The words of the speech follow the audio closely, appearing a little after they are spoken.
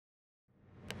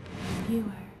you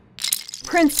are.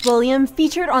 Prince William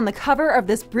featured on the cover of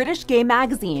this British gay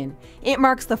magazine. It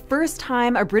marks the first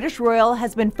time a British royal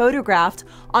has been photographed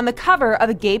on the cover of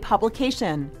a gay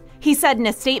publication. He said in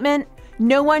a statement,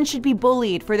 "No one should be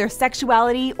bullied for their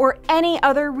sexuality or any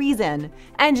other reason,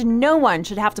 and no one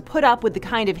should have to put up with the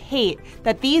kind of hate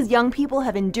that these young people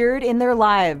have endured in their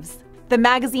lives." The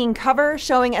magazine cover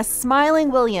showing a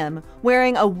smiling William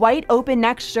wearing a white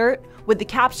open-neck shirt with the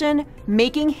caption,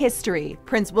 "Making History,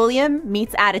 Prince William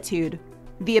Meets Attitude."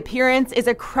 The appearance is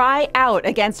a cry out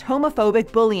against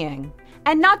homophobic bullying.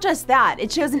 And not just that,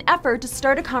 it shows an effort to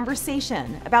start a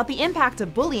conversation about the impact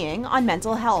of bullying on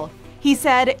mental health. He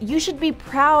said, "You should be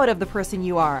proud of the person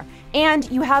you are, and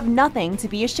you have nothing to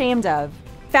be ashamed of."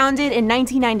 Founded in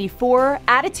 1994,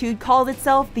 Attitude called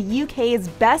itself the UK's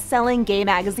best-selling gay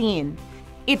magazine.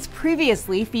 It's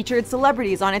previously featured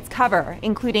celebrities on its cover,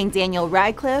 including Daniel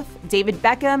Radcliffe, David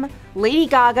Beckham, Lady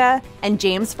Gaga, and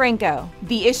James Franco.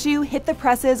 The issue hit the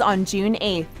presses on June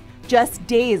 8th, just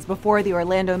days before the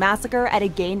Orlando massacre at a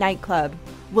gay nightclub.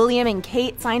 William and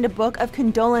Kate signed a book of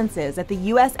condolences at the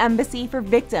U.S. Embassy for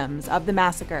victims of the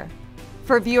massacre.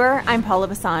 For Viewer, I'm Paula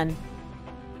Vasan.